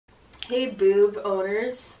Hey boob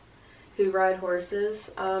owners who ride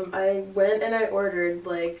horses, I went and I ordered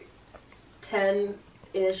like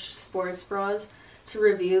 10-ish sports bras to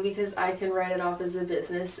review because I can write it off as a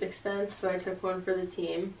business expense, so I took one for the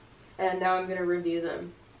team and now I'm going to review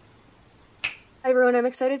them. Hi everyone, I'm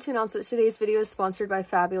excited to announce that today's video is sponsored by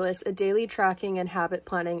Fabulous, a daily tracking and habit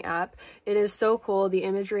planning app. It is so cool, the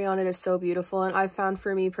imagery on it is so beautiful, and I've found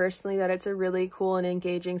for me personally that it's a really cool and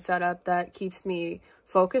engaging setup that keeps me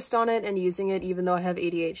focused on it and using it even though I have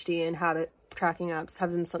ADHD, and habit tracking apps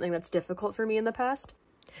have been something that's difficult for me in the past.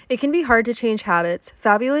 It can be hard to change habits.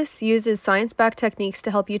 Fabulous uses science-backed techniques to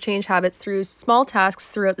help you change habits through small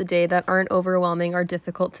tasks throughout the day that aren't overwhelming or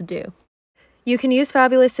difficult to do. You can use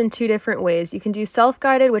Fabulous in two different ways. You can do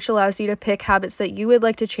self-guided, which allows you to pick habits that you would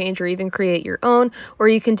like to change or even create your own, or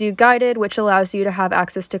you can do guided, which allows you to have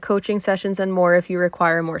access to coaching sessions and more if you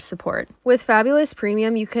require more support. With Fabulous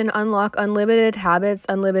Premium, you can unlock unlimited habits,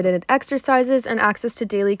 unlimited exercises, and access to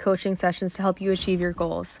daily coaching sessions to help you achieve your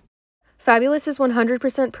goals. Fabulous is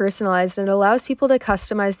 100% personalized and allows people to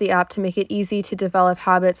customize the app to make it easy to develop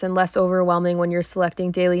habits and less overwhelming when you're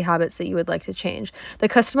selecting daily habits that you would like to change. The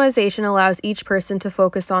customization allows each person to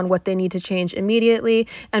focus on what they need to change immediately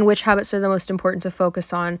and which habits are the most important to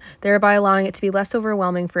focus on, thereby allowing it to be less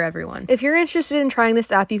overwhelming for everyone. If you're interested in trying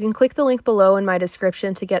this app, you can click the link below in my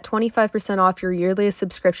description to get 25% off your yearly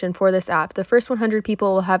subscription for this app. The first 100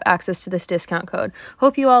 people will have access to this discount code.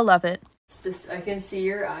 Hope you all love it. I can see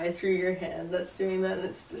your eye through your hand that's doing that, and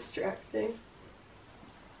it's distracting.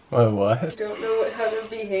 What? I don't know how to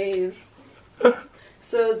behave.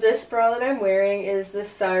 So this bra that I'm wearing is the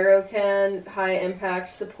Cyrocan High Impact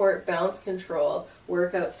Support Bounce Control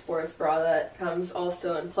workout sports bra that comes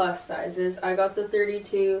also in plus sizes. I got the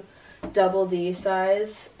 32 double D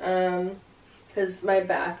size because my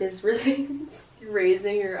back is really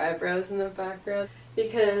raising your eyebrows in the background.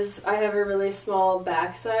 Because I have a really small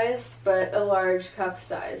back size, but a large cup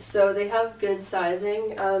size. So they have good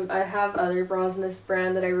sizing. I have other bras in this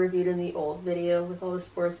brand that I reviewed in the old video with all the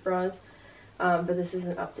sports bras, but this is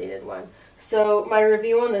an updated one. So my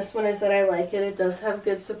review on this one is that I like it. It does have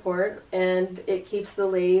good support, and it keeps the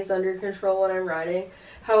ladies under control when I'm riding.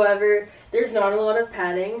 However, there's not a lot of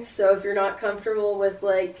padding, so if you're not comfortable with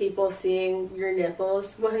like people seeing your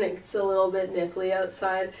nipples when it's a little bit nipply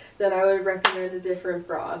outside, then I would recommend a different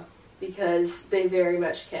bra because they very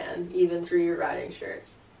much can, even through your riding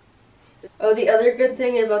shirts. Oh, the other good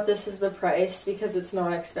thing about this is the price because it's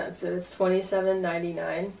not expensive. It's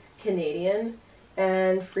 $27.99 Canadian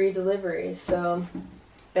and free delivery, so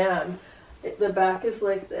bam. The back is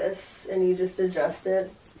like this and you just adjust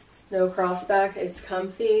it. No crossback, it's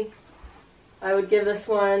comfy. I would give this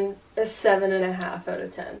one a 7.5 out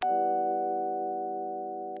of 10.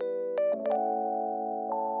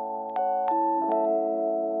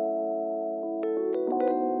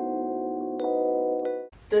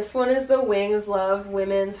 This one is the Wings Love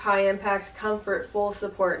Women's High Impact Comfort Full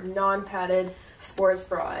Support Non-Padded Sports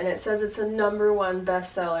Bra, and it says it's a #1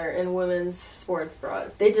 bestseller in women's sports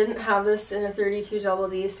bras. They didn't have this in a 32 double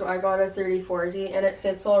D, so I got a 34D, and it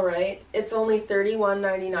fits all right. It's only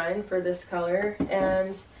 $31.99 for this color,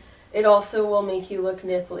 and it also will make you look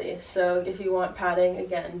nipply, so if you want padding,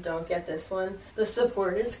 again, don't get this one. The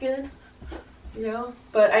support is good, you know,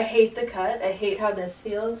 but I hate the cut. I hate how this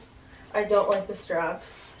feels. I don't like the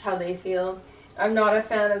straps, how they feel. I'm not a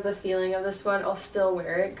fan of the feeling of this one. I'll still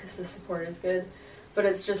wear it because the support is good, but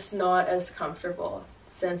it's just not as comfortable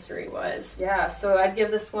sensory-wise. Yeah, so I'd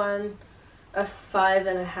give this one a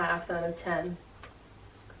 5.5 out of 10.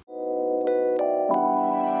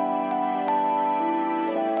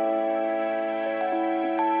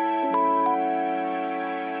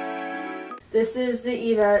 This is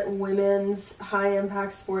the Yvette Women's High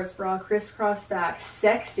Impact Sports Bra Crisscross Back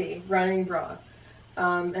Sexy Running Bra.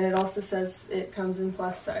 And it also says it comes in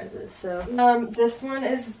plus sizes. So this one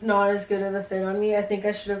is not as good of a fit on me. I think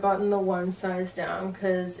I should have gotten the one size down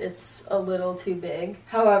because it's a little too big.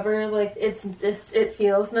 However, like it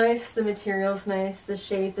feels nice, the material's nice, the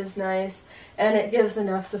shape is nice, and it gives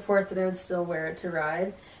enough support that I would still wear it to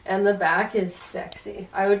ride. And the back is sexy.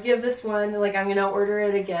 I would give this one, like, I'm gonna order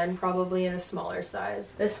it again, probably in a smaller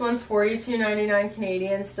size. This one's $42.99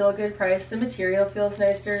 Canadian, still a good price. The material feels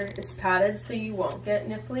nicer. It's padded, so you won't get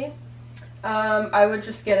nipply. I would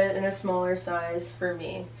just get it in a smaller size for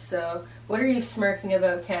me. So, what are you smirking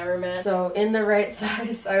about, cameraman? So, in the right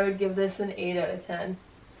size, I would give this an 8 out of 10.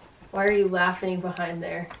 Why are you laughing behind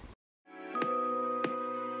there?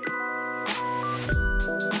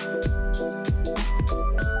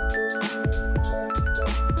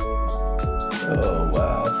 Oh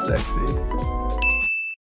wow, sexy.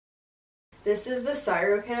 This is the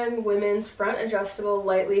Cyrocan Women's Front Adjustable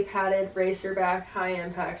Lightly Padded Racerback High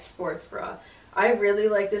Impact Sports Bra. I really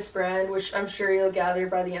like this brand, which I'm sure you'll gather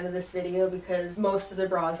by the end of this video because most of the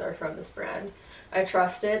bras are from this brand. I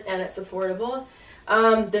trust it and it's affordable.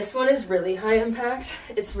 This one is really high impact.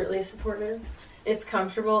 It's really supportive. It's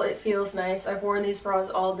comfortable. It feels nice. I've worn these bras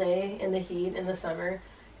all day in the heat in the summer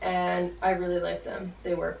and I really like them.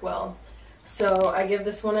 They work well. So I give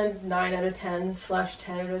this one a 9 out of 10 /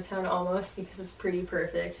 10 out of 10 almost because it's pretty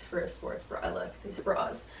perfect for a sports bra. I like these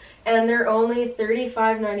bras. And they're only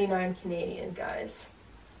 $35.99 Canadian, guys.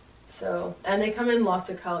 So, and they come in lots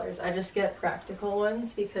of colors. I just get practical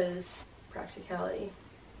ones because practicality.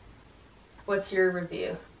 What's your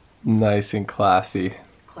review? Nice and classy.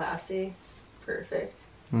 Classy. Perfect.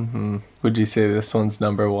 Would you say this one's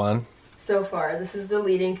 #1? So far. This is the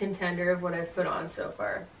leading contender of what I've put on so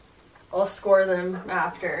far. I'll score them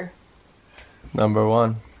after.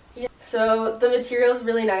 #1. Yeah. So the material is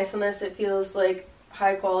really nice on this. It feels like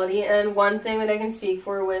high quality, and one thing that I can speak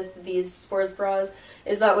for with these sports bras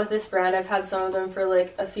is that with this brand I've had some of them for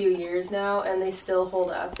like a few years now and they still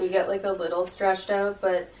hold up. We get like a little stretched out,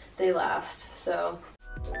 but they last. So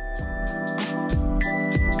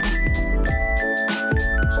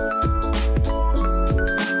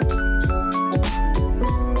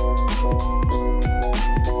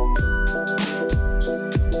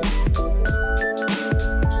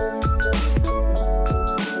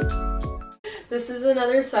this is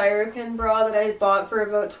another Cyrocan bra that I bought for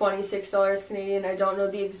about $26 Canadian. I don't know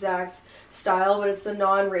the exact style, but it's the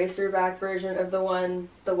non-racer back version of the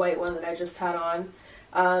white one that I just had on.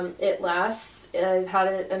 It lasts. I've had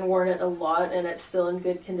it and worn it a lot and it's still in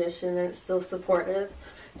good condition and it's still supportive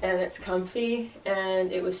and it's comfy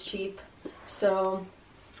and it was cheap. So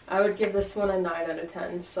I would give this one a 9 out of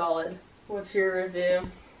 10 solid. What's your review?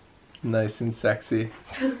 Nice and sexy.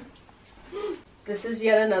 This is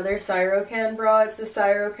yet another Cyrocan bra. It's the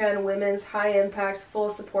Cyrocan Women's High Impact Full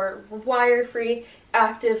Support Wire-Free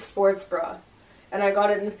Active Sports Bra. And I got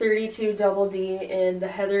it in 32 double D in the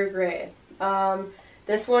heather gray.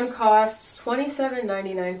 This one costs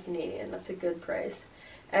 $27.99 Canadian. That's a good price.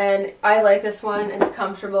 And I like this one. It's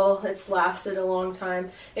comfortable. It's lasted a long time.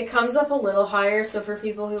 It comes up a little higher, so for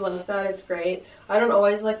people who like that, it's great. I don't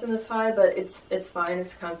always like them this high, but it's fine.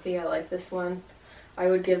 It's comfy. I like this one. I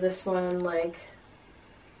would give this one like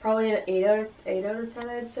probably an 8 out of 10,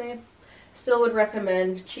 I'd say. Still would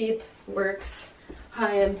recommend. Cheap, works,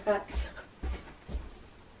 high impact.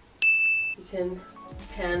 You can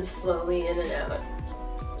pan slowly in and out.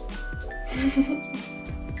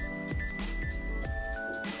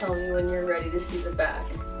 Tell me when you're ready to see the back.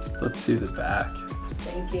 Let's see the back.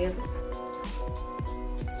 Thank you.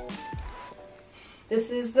 This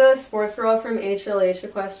is the sports bra from HLH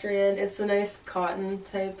Equestrian. It's a nice cotton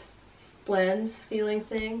type blend feeling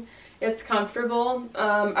thing. It's comfortable.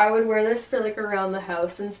 I would wear this for like around the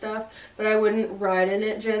house and stuff, but I wouldn't ride in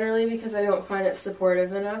it generally because I don't find it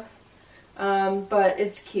supportive enough. But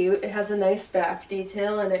it's cute. It has a nice back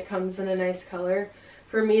detail and it comes in a nice color.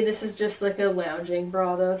 For me, this is just like a lounging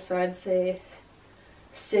bra though, so I'd say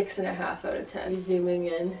 6.5 out of 10. Zooming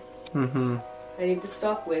in. I need to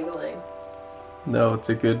stop wiggling. No, it's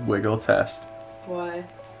a good wiggle test. Why? You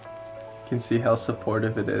can see how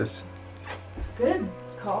supportive it is. Good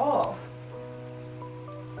call.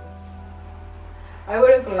 I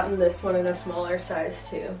would have gotten this one in a smaller size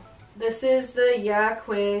too. This is the Yak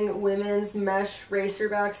Wing Women's Mesh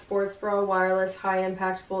Racerback Sports Bra Wireless High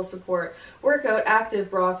Impact Full Support Workout Active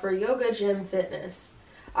Bra for Yoga Gym Fitness.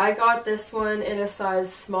 I got this one in a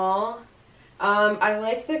size small. I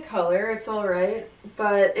like the color, it's alright,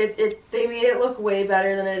 but they made it look way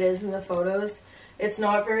better than it is in the photos. It's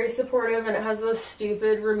not very supportive and it has those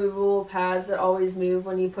stupid removable pads that always move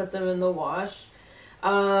when you put them in the wash.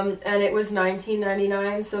 And it was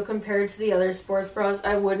 $19.99, so compared to the other sports bras,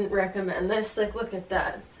 I wouldn't recommend this. Like, look at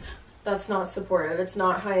that. That's not supportive. It's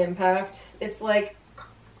not high impact. It's like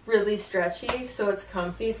really stretchy, so it's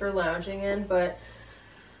comfy for lounging in, but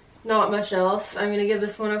not much else. I'm gonna give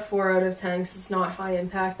this one a 4 out of 10 because it's not high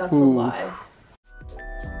impact. That's a lie.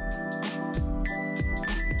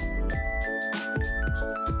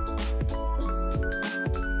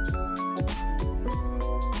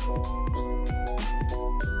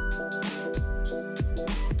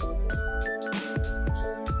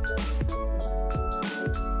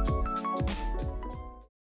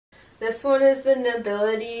 This one is the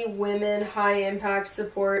Nobility Women High Impact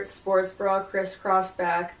Support Sports Bra Crisscross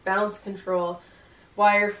Back Bounce Control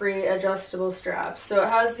Wire-Free Adjustable Straps. So it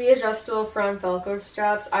has the adjustable front Velcro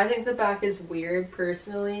straps. I think the back is weird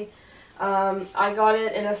personally. I got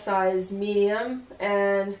it in a size medium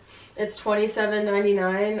and it's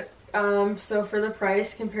 $27.99. So for the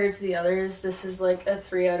price compared to the others, this is like a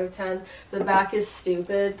 3 out of 10. The back is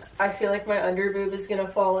stupid. I feel like my underboob is gonna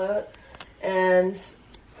fall out. And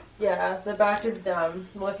yeah, the back is dumb.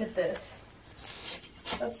 Look at this.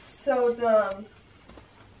 That's so dumb.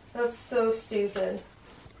 That's so stupid.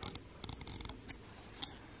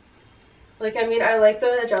 Like, I mean, I like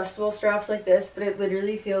the adjustable straps like this, but it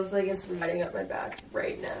literally feels like it's riding up my back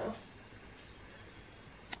right now.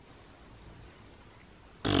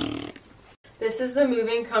 This is the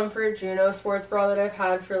Moving Comfort Juno sports bra that I've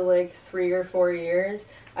had for like 3 or 4 years.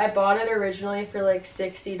 I bought it originally for like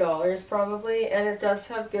 $60 probably, and it does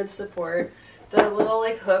have good support. The little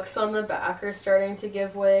like hooks on the back are starting to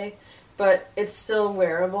give way, but it's still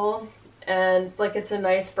wearable. And like, it's a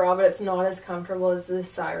nice bra, but it's not as comfortable as the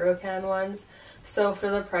Cyrocan ones. So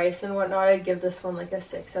for the price and whatnot, I'd give this one like a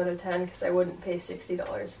 6 out of 10 because I wouldn't pay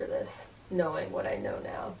 $60 for this, knowing what I know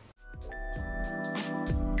now.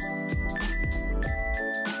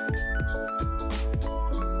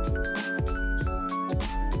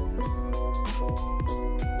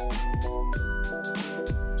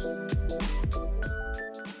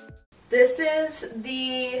 This is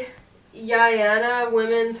the Yana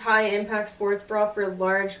Women's High Impact Sports Bra for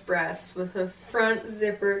large breasts with a front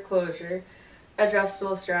zipper closure,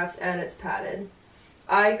 adjustable straps, and it's padded.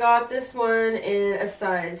 I got this one in a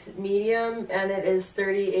size medium and it is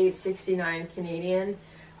 $38.69 Canadian.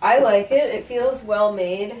 I like it. It feels well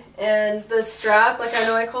made, and the strap, like, I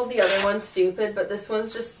know I called the other one stupid, but this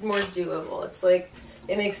one's just more doable. It's like,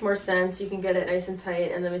 it makes more sense. You can get it nice and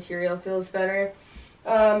tight and the material feels better.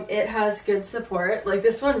 It has good support. Like,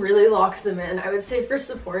 this one really locks them in. I would say for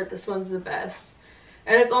support, this one's the best.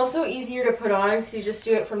 And it's also easier to put on because you just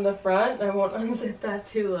do it from the front. I won't unzip that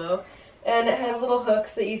too low. And it has little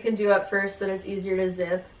hooks that you can do up first that is easier to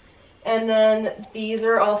zip. And then these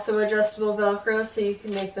are also adjustable Velcro, so you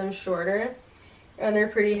can make them shorter. And they're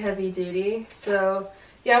pretty heavy duty. So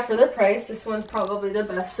yeah, for the price, this one's probably the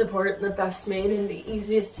best support and the best made and the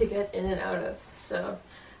easiest to get in and out of. So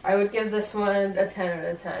I would give this one a 10 out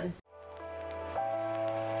of 10.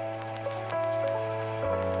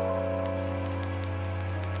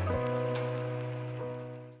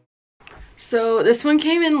 So this one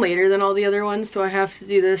came in later than all the other ones, so I have to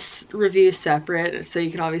do this review separate, so you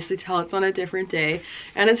can obviously tell it's on a different day.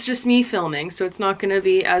 And it's just me filming, so it's not going to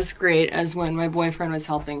be as great as when my boyfriend was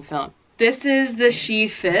helping film. This is the She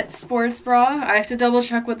Fit sports bra. I have to double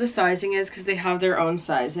check what the sizing is because they have their own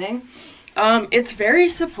sizing. It's very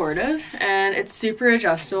supportive and it's super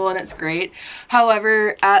adjustable and it's great.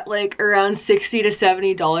 However, at like around $60 to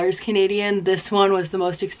 $70 Canadian, this one was the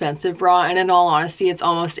most expensive bra, and in all honesty, it's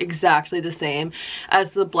almost exactly the same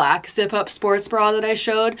as the black zip-up sports bra that I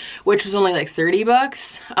showed, which was only like 30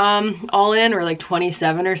 bucks all in, or like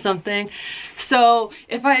 27 or something. So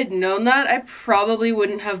if I had known that, I probably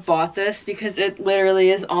wouldn't have bought this because it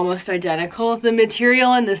literally is almost identical. The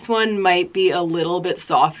material in this one might be a little bit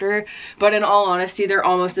softer, but in all honesty, they're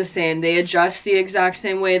almost the same. They adjust the exact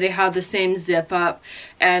same way. They have the same zip up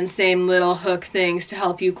and same little hook things to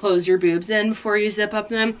help you close your boobs in before you zip up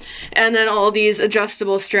them. And then all these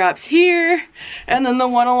adjustable straps here, and then the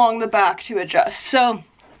one along the back to adjust. So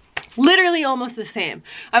literally almost the same.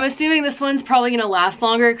 I'm assuming this one's probably gonna last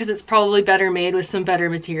longer because it's probably better made with some better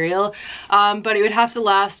material, but it would have to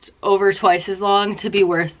last over twice as long to be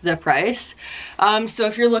worth the price. So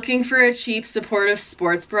if you're looking for a cheap supportive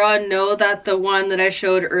sports bra, know that the one that I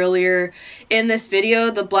showed earlier in this video,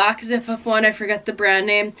 the black zip up one, I forget the brand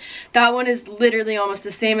name, that one is literally almost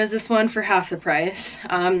the same as this one for half the price.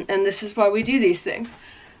 And this is why we do these things.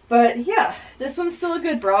 But yeah, this one's still a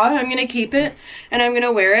good bra. I'm gonna keep it and I'm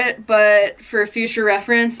gonna wear it, but for future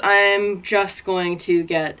reference, I'm just going to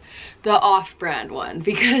get the off-brand one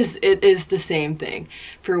because it is the same thing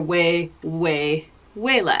for way, way,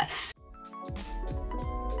 way less.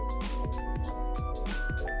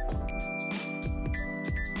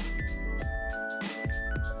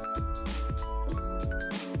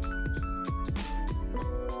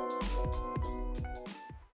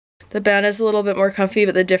 The band is a little bit more comfy,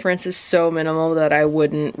 but the difference is so minimal that I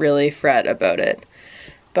wouldn't really fret about it.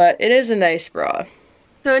 But it is a nice bra.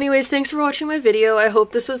 So anyways, thanks for watching my video. I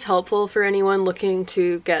hope this was helpful for anyone looking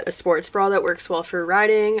to get a sports bra that works well for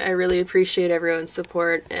riding. I really appreciate everyone's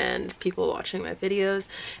support and people watching my videos.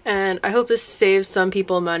 And I hope this saves some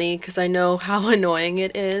people money, because I know how annoying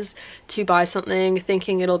it is to buy something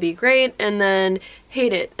thinking it'll be great and then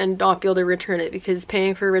hate it and not be able to return it, because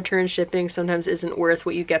paying for return shipping sometimes isn't worth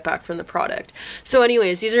what you get back from the product. So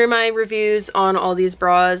anyways, these are my reviews on all these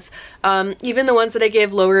bras. Even the ones that I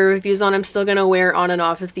gave lower reviews on, I'm still gonna wear on and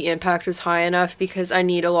off if the impact was high enough, because I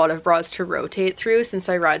need a lot of bras to rotate through since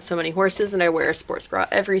I ride so many horses and I wear a sports bra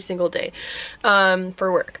every single day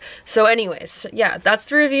for work. So anyways, yeah, that's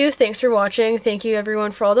the review. Thanks for watching. Thank you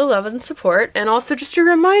everyone for all the love and support, and also just a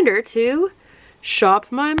reminder to shop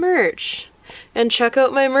my merch and check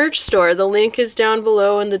out my merch store. The link is down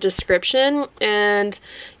below in the description, and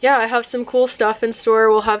yeah, I have some cool stuff in store.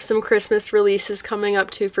 We'll have some Christmas releases coming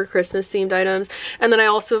up too for Christmas themed items, and then I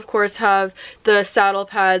also of course have the saddle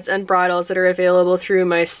pads and bridles that are available through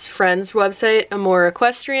my friend's website,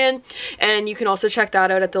 Equestrian, and you can also check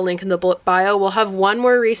that out at the link in the bio. We'll have one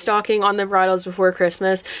more restocking on the bridles before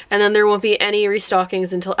Christmas, and then there won't be any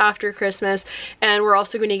restockings until after Christmas, and we're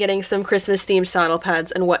also going to be getting some Christmas themed saddle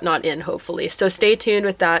pads and whatnot in, hopefully. So stay tuned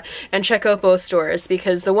with that and check out both stores,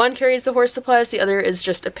 because the one carries the horse supplies, the other is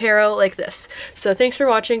just apparel like this. So thanks for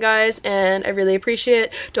watching guys, and I really appreciate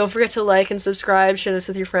it. Don't forget to like and subscribe, share this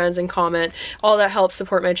with your friends, and comment. All that helps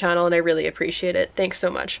support my channel, and I really appreciate it. Thanks so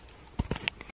much.